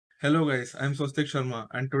Hello guys, I'm Swastik Sharma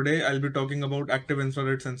and today I'll be talking about active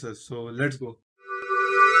infrared sensors. So let's go.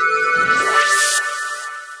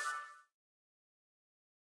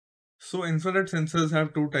 So infrared sensors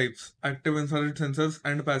have two types, active infrared sensors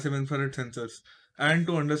and passive infrared sensors. And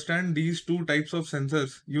to understand these two types of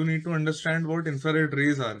sensors, you need to understand what infrared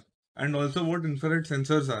rays are and also what infrared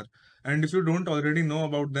sensors are. And if you don't already know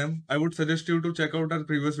about them, I would suggest you to check out our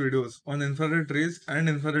previous videos on infrared rays and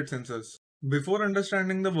infrared sensors. Before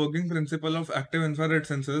understanding the working principle of active infrared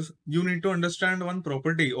sensors, you need to understand one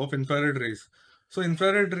property of infrared rays. So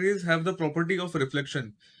infrared rays have the property of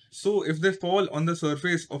reflection. So if they fall on the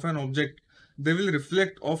surface of an object, they will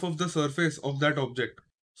reflect off of the surface of that object.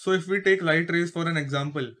 So if we take light rays for an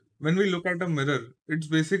example, when we look at a mirror, it's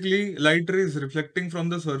basically light rays reflecting from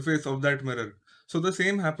the surface of that mirror. So the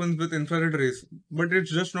same happens with infrared rays, but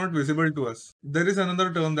it's just not visible to us. There is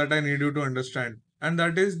another term that I need you to understand, and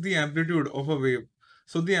that is the amplitude of a wave.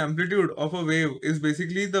 So the amplitude of a wave is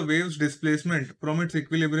basically the wave's displacement from its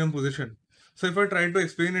equilibrium position. So if I try to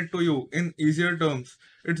explain it to you in easier terms,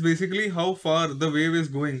 it's basically how far the wave is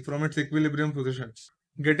going from its equilibrium position.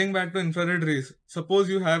 Getting back to infrared rays, suppose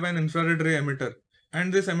you have an infrared ray emitter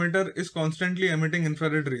and this emitter is constantly emitting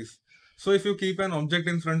infrared rays. So if you keep an object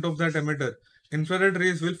in front of that emitter, infrared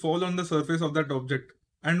rays will fall on the surface of that object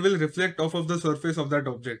and will reflect off of the surface of that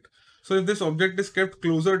object. So if this object is kept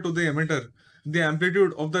closer to the emitter, the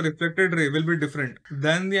amplitude of the reflected ray will be different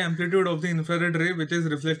than the amplitude of the infrared ray which is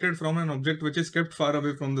reflected from an object which is kept far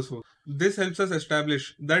away from the source. This helps us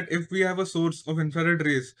establish that if we have a source of infrared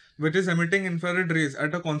rays which is emitting infrared rays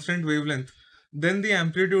at a constant wavelength, then the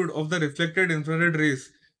amplitude of the reflected infrared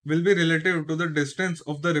rays will be relative to the distance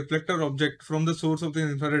of the reflector object from the source of the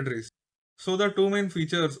infrared rays. So the two main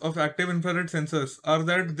features of active infrared sensors are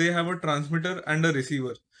that they have a transmitter and a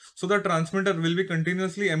receiver. So the transmitter will be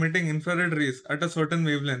continuously emitting infrared rays at a certain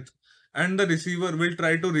wavelength and the receiver will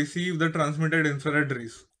try to receive the transmitted infrared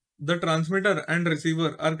rays. The transmitter and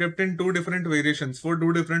receiver are kept in two different variations for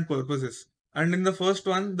two different purposes. And in the first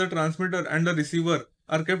one, the transmitter and the receiver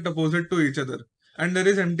are kept opposite to each other and there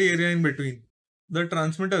is empty area in between. The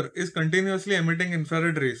transmitter is continuously emitting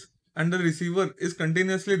infrared rays and the receiver is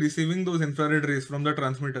continuously receiving those infrared rays from the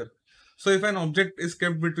transmitter. So if an object is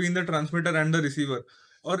kept between the transmitter and the receiver,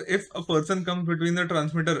 or if a person comes between the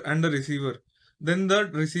transmitter and the receiver, then the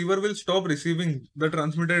receiver will stop receiving the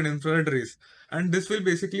transmitted infrared rays, and this will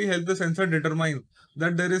basically help the sensor determine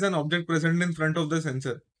that there is an object present in front of the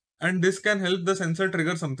sensor, and this can help the sensor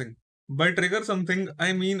trigger something. By trigger something,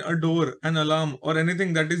 I mean a door, an alarm, or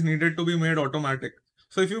anything that is needed to be made automatic.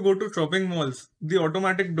 So if you go to shopping malls, the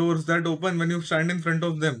automatic doors that open when you stand in front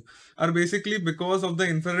of them are basically because of the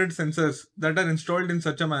infrared sensors that are installed in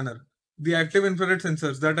such a manner. The active infrared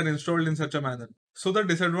sensors that are installed in such a manner. So the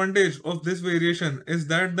disadvantage of this variation is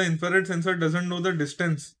that the infrared sensor doesn't know the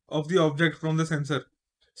distance of the object from the sensor.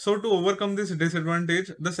 So to overcome this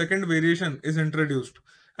disadvantage, the second variation is introduced.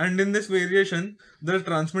 And in this variation, the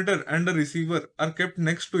transmitter and the receiver are kept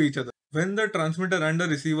next to each other. When the transmitter and the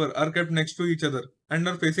receiver are kept next to each other and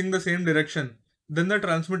are facing the same direction, then the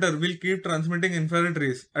transmitter will keep transmitting infrared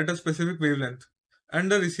rays at a specific wavelength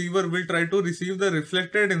and the receiver will try to receive the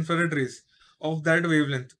reflected infrared rays of that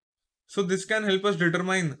wavelength. So this can help us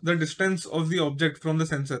determine the distance of the object from the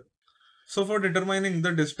sensor. So for determining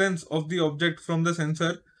the distance of the object from the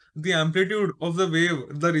sensor, the amplitude of the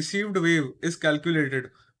wave, the received wave, is calculated,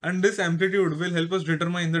 and this amplitude will help us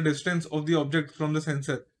determine the distance of the object from the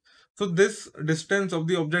sensor. So this distance of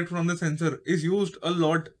the object from the sensor is used a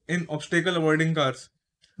lot in obstacle avoiding cars.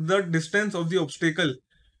 The distance of the obstacle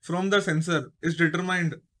from the sensor is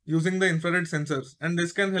determined using the infrared sensors, and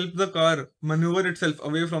this can help the car maneuver itself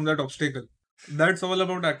away from that obstacle. That's all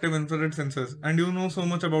about active infrared sensors, and you know so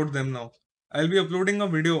much about them now. I'll be uploading a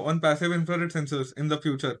video on passive infrared sensors in the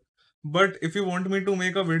future. But if you want me to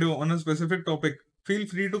make a video on a specific topic, feel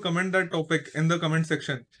free to comment that topic in the comment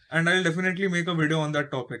section, and I'll definitely make a video on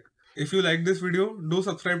that topic. If you like this video, do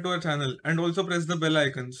subscribe to our channel and also press the bell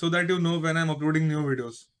icon so that you know when I'm uploading new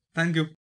videos. Thank you.